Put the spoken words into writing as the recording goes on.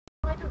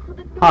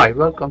Hi,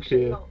 welcome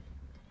to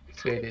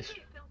see this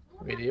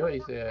video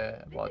is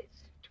about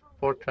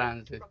Ford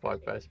Transit by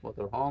Berth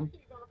motorhome.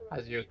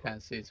 As you can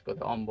see, it's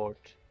got onboard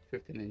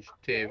 15-inch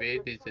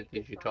TV. This is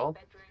digital,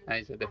 and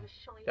it's the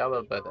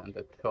double bed on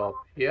the top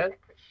here.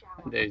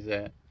 And there's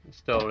a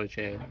storage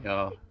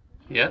area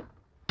here,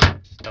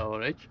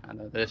 storage,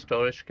 another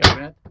storage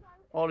cabinet.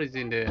 All is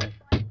in the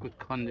good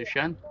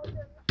condition.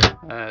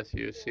 As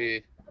you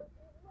see,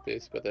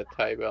 it's got a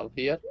tie belt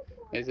here.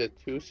 There's a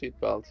two seat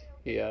belts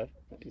here.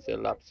 It's a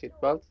lap seat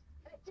belt.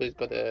 So it's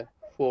got a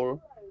four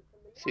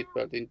seat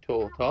belt in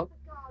total.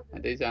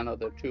 And there's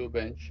another two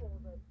bench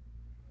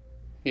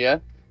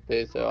here.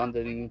 There's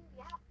underneath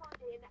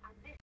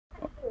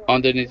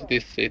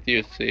this seat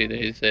you see there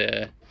is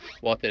a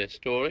water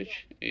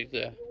storage. It's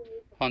a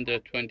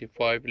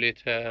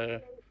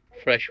 125-liter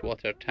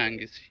freshwater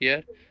tank is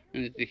here,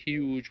 and it's a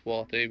huge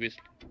water which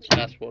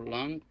lasts for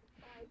long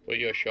for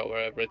your shower,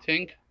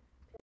 everything.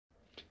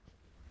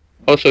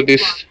 Also,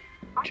 this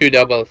two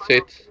double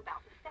seats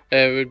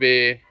will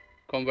be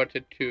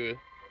converted to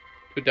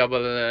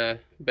double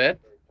bed,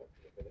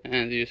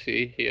 and you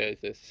see here is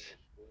this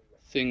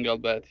single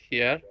bed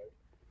here,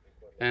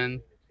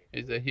 and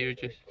it's a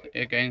huge,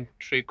 again,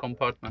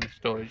 3-compartment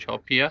storage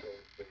up here.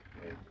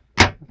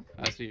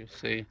 As you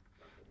see,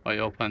 I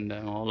opened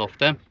them, all of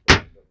them,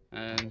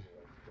 and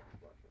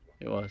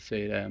you will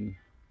see them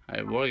how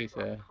it works.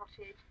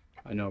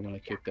 I normally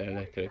keep the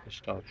electric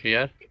stuff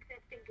here,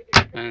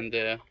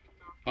 and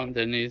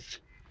underneath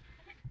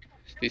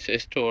this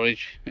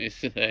storage is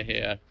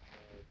here.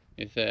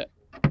 It's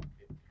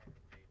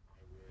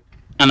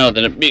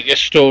another bigger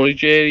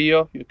storage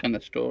area. You can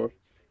store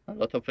a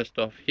lot of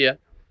stuff here,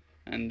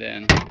 and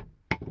then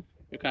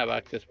you can have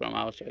access from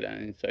outside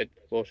and inside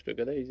both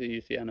together.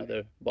 You see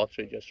another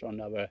battery just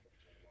on our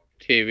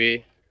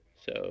TV,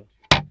 so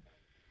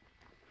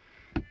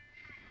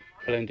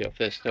plenty of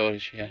the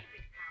storage here.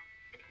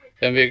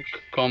 Then we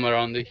come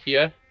around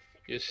here.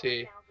 You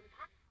see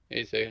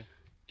is a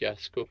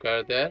gas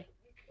cooker there,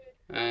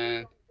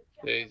 and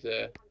there is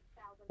a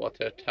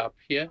water tap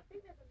here,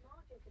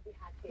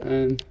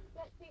 and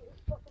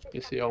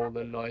you see all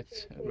the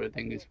lights,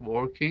 everything is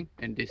working,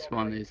 and this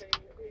one is,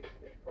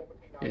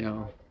 you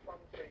know,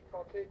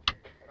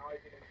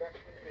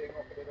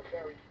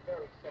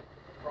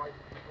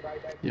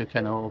 you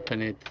can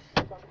open it,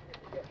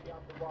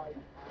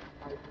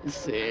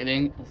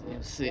 ceiling, as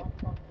you see,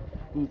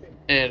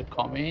 air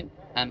come in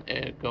and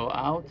air go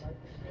out.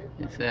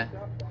 It's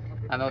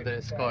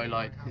another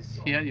skylight is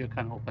here. You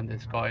can open the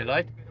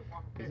skylight.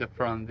 There's a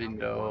front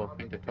window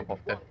in the top of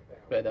the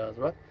bed as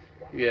well.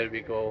 Here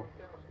we go.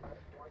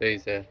 There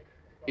is a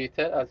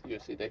heater. As you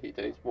see, the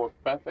heater is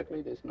worked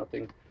perfectly. There's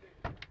nothing.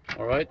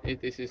 All right.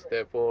 This is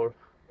for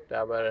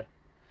our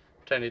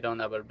turn it on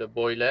the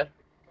boiler.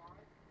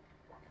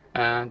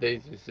 And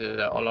this is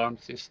the alarm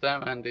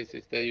system. And this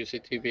is the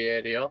UCTV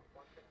area.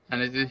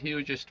 And there's a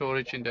huge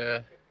storage in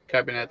the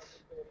cabinets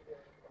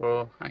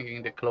for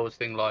hanging the clothes,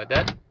 thing like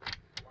that.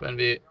 When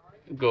we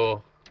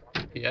go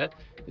here,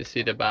 you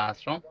see the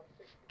bathroom.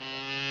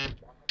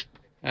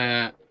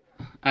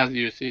 As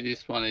you see,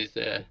 this one is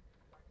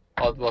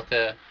hot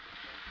water,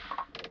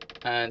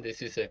 and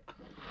this is a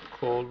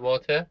cold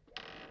water,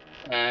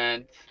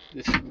 and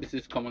this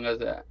is coming as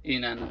a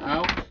in and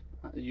out,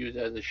 used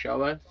as a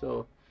shower.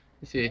 So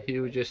you see a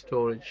huge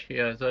storage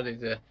here as well.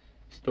 There's a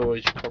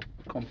storage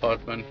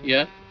compartment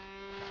here,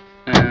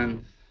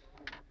 and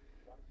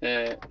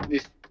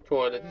this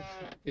toilet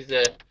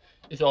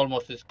is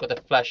almost, it's got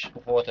a flash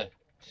of water.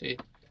 See,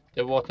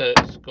 the water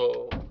is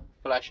go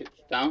flash it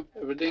down,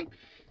 everything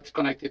is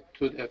connected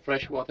to the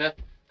fresh water.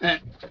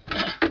 And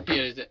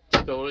here is the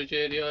storage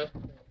area,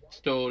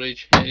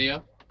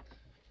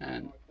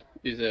 and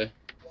is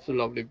it's a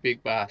lovely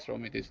big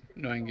bathroom. It is,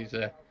 knowing is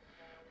a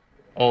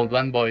old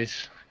one, but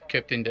it's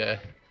kept in the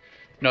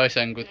nice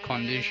and good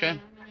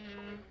condition.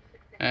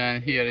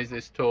 And here is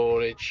the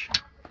storage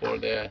for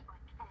the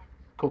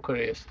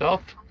cookery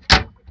stuff.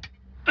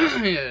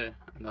 Here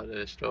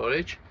another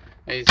storage.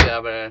 Is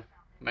our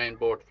main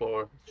board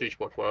for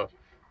switchboard for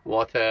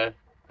water,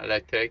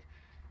 electric,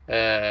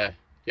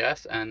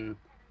 gas and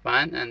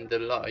fan, and the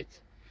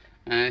lights.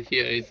 And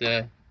here is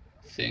a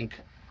sink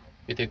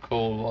with the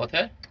cold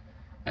water,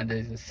 and there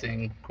is a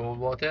sink cold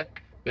water.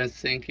 When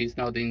sink is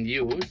not in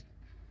use,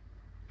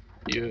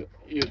 you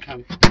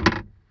can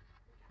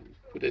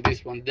put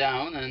this one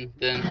down, and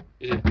then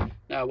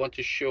now I want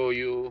to show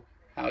you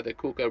how the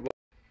cooker works.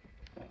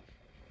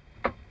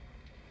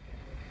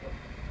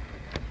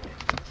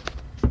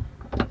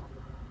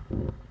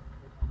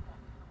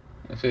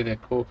 You see the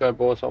cooker,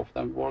 both of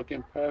them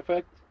working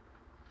perfect,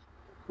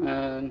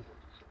 and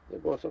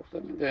both of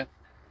them in the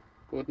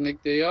good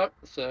nick they are.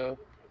 So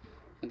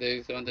there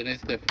is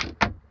underneath the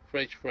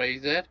fridge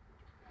freezer.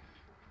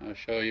 I'll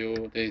show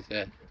you. There's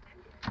a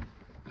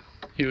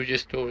huge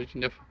storage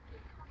in the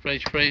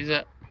fridge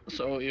freezer,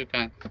 so you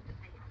can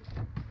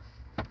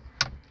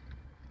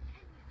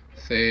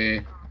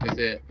see there's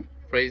a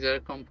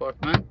freezer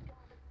compartment.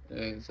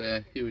 There's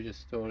a huge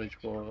storage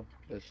for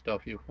the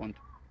stuff you want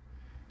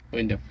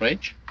in the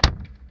fridge.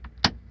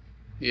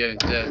 Here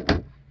is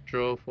a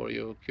drawer for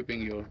you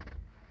keeping your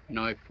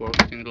knife, fork,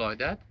 things like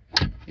that.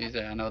 Is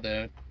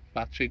another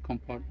battery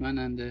compartment,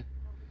 and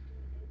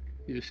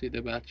you see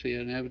the battery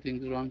and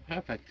everything's run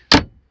perfect.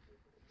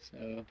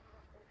 So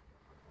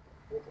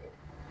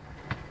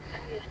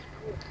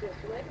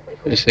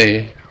you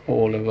see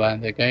all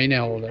around again,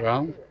 all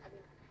around.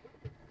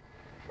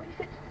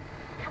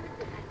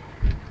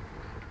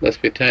 Let's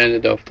be turn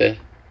it off the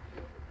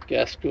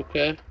gas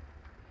cooker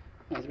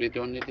as we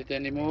don't need it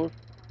anymore.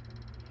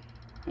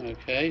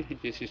 Okay,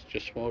 this is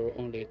just for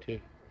only to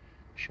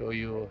show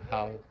you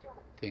how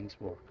things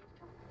work.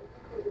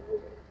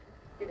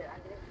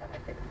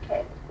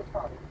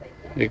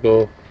 We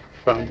go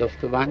front of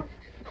the van.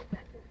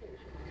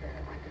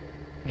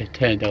 We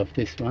turn off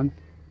this one.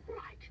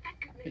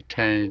 We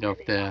turn off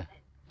the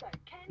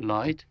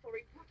light.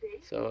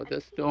 So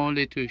that's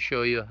only to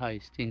show you how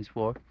things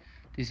work.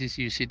 This is,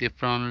 you see the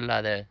front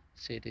ladder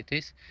seat it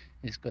is.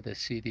 It's got a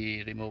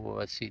CD,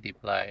 removable CD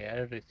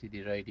player, a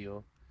CD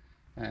radio,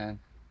 and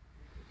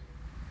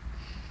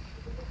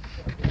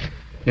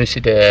you see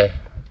the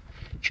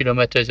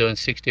kilometers on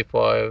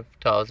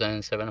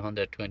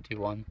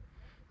 65,721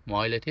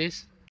 mile it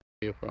is.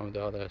 From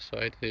the other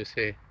side you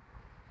see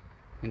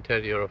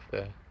interior of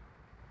the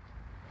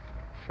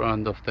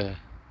front of the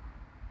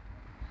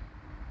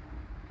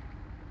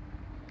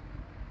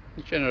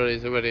generally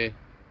is a very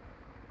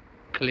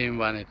clean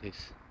one it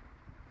is.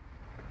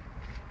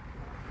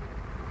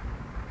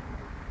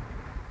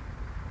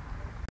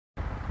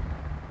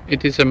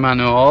 It is a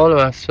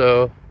manual,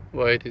 so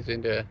why it is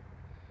in the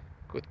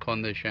good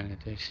condition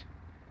it is.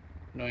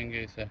 Knowing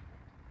it's a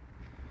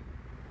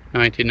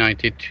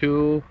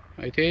 1992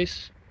 it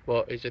is,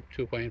 but it's a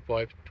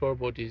 2.5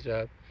 turbo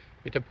diesel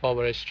with a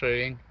power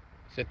steering.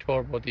 It's a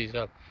turbo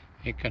diesel.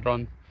 It can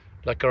run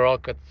like a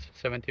rocket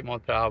 70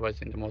 miles per hour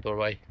in the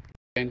motorway.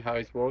 And how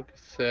it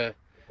works,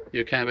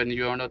 you can, when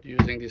you are not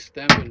using this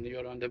stem, when you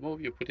are on the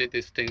move, you put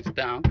these things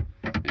down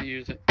and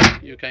use it.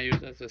 You can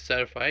use it as a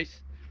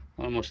surface.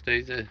 Almost there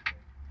is a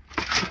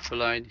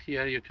blind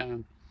here. You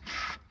can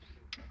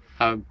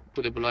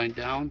put the blind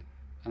down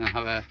and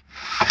have a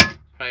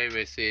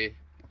privacy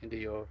in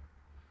your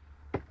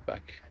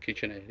back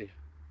kitchen area.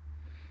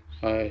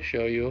 I'll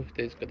show you.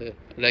 There's got an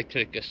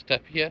electric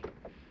step here.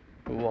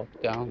 You walk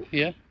down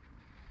here.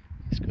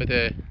 It's got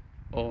a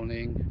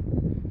awning.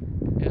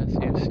 Yes,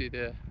 you see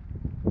the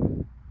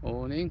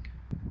awning.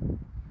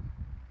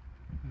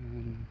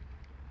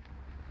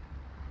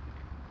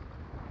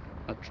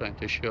 I'm trying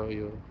to show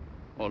you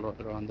all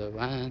around the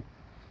van.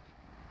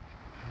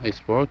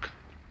 Nice work.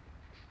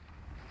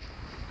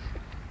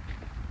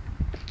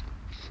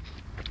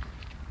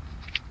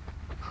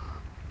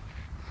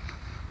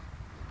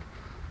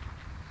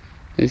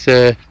 It's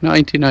a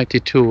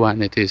 1992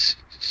 one. It is.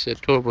 It's a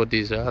turbo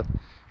diesel.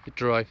 It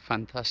drives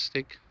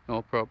fantastic,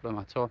 no problem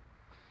at all.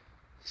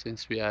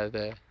 Since we had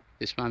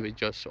this one, we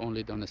just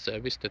only done a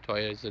service. The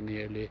tire is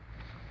nearly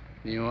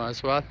new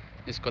as well.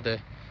 It's got a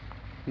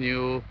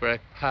new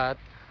brake pad,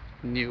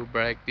 new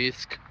brake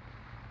disc,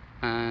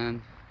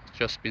 and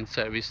just been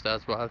serviced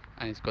as well.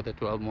 And it's got a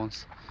 12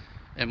 months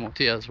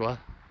MOT as well.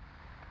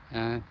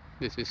 And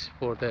this is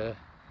for the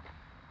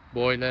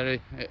boiler.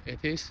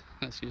 It is,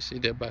 as you see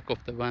the back of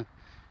the van.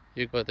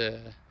 You got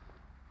a,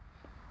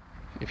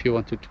 if you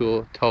want to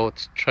tow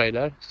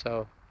trailer,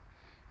 so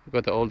you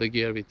got all the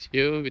gear with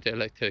you with the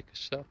electric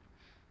stuff.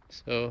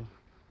 So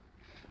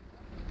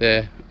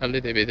a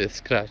little bit of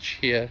scratch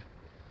here,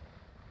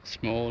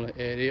 small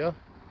area.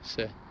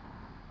 So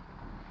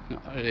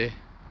not really.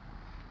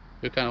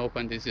 You can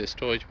open this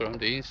storage from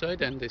the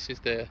inside, and this is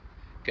the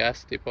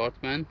gas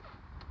department.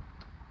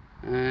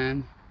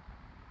 And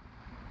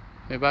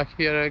we're back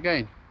here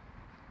again.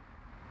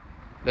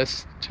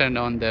 Let's turn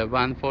on the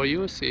van for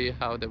you, see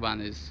how the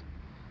van is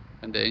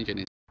and the engine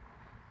is.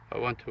 I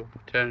want to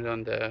turn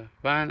on the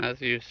van. As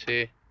you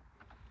see,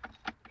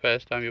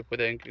 first time you put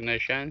the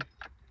ignition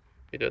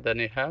without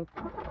any help,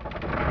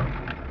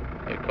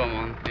 it come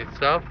on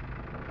itself.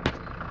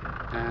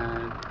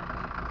 And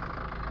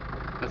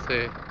let's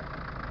see,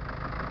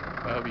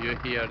 well, you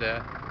hear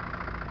the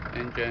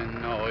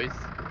engine noise.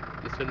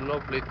 It's a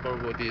lovely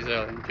turbo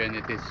diesel engine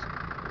it is.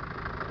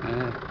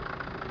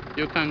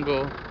 You can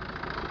go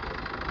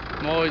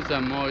miles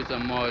and miles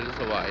and miles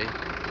away,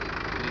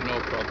 no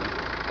problem.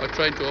 I'll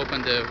try to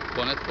open the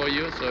bonnet for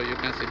you so you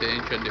can see the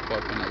engine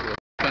department as well.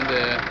 Open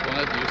the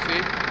bonnet, you see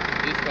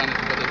this one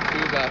has got a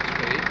 2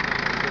 battery,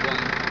 the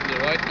one on the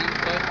right hand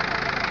side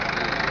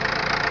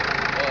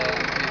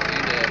and it's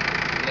in the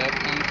left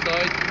hand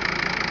side.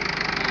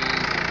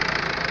 And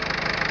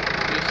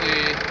you see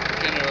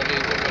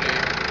generally it's a very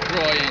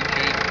dry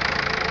engine,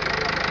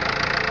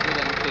 good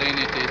and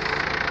clean it is.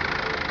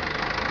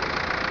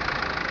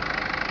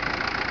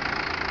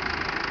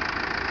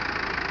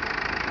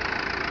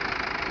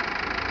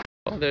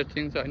 Other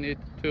things I need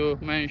to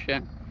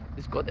mention,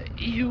 it's got a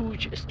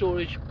huge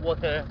storage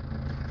water,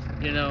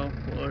 you know,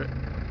 for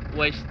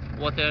waste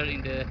water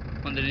in the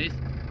underneath,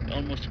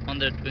 almost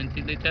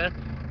 120 liter,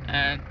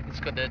 and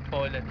it's got a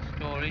toilet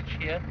storage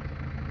here,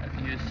 as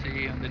you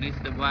see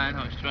underneath the van.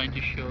 I was trying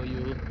to show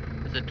you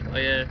the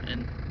tire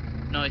and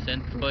nice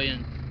and dry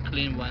and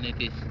clean one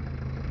it is.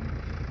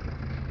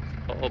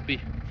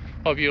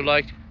 Hope you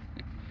liked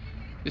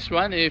this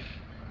one. If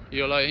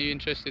you're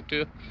interested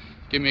to,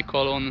 give me a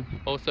call on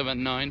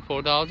 079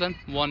 4000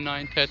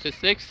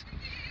 1936,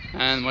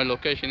 and my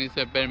location is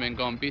at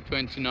Birmingham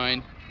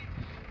B29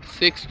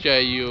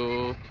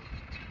 6JU.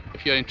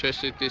 If you're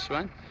interested in this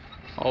one,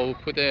 I'll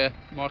put a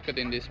market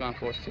in this one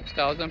for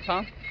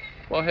 £6,000.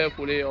 Well,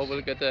 hopefully I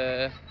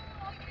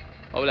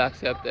will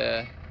accept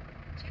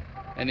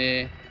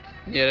any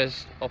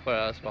nearest offer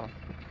as well.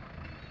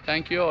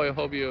 Thank you. I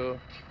hope you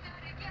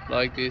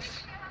like this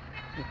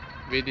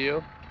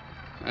video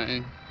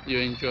and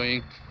you're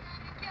enjoying,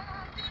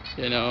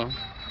 you know,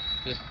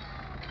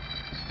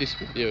 this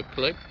video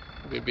clip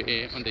will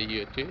be on the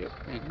YouTube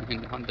and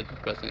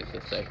 100%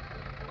 is safe.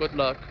 Good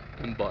luck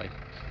and bye.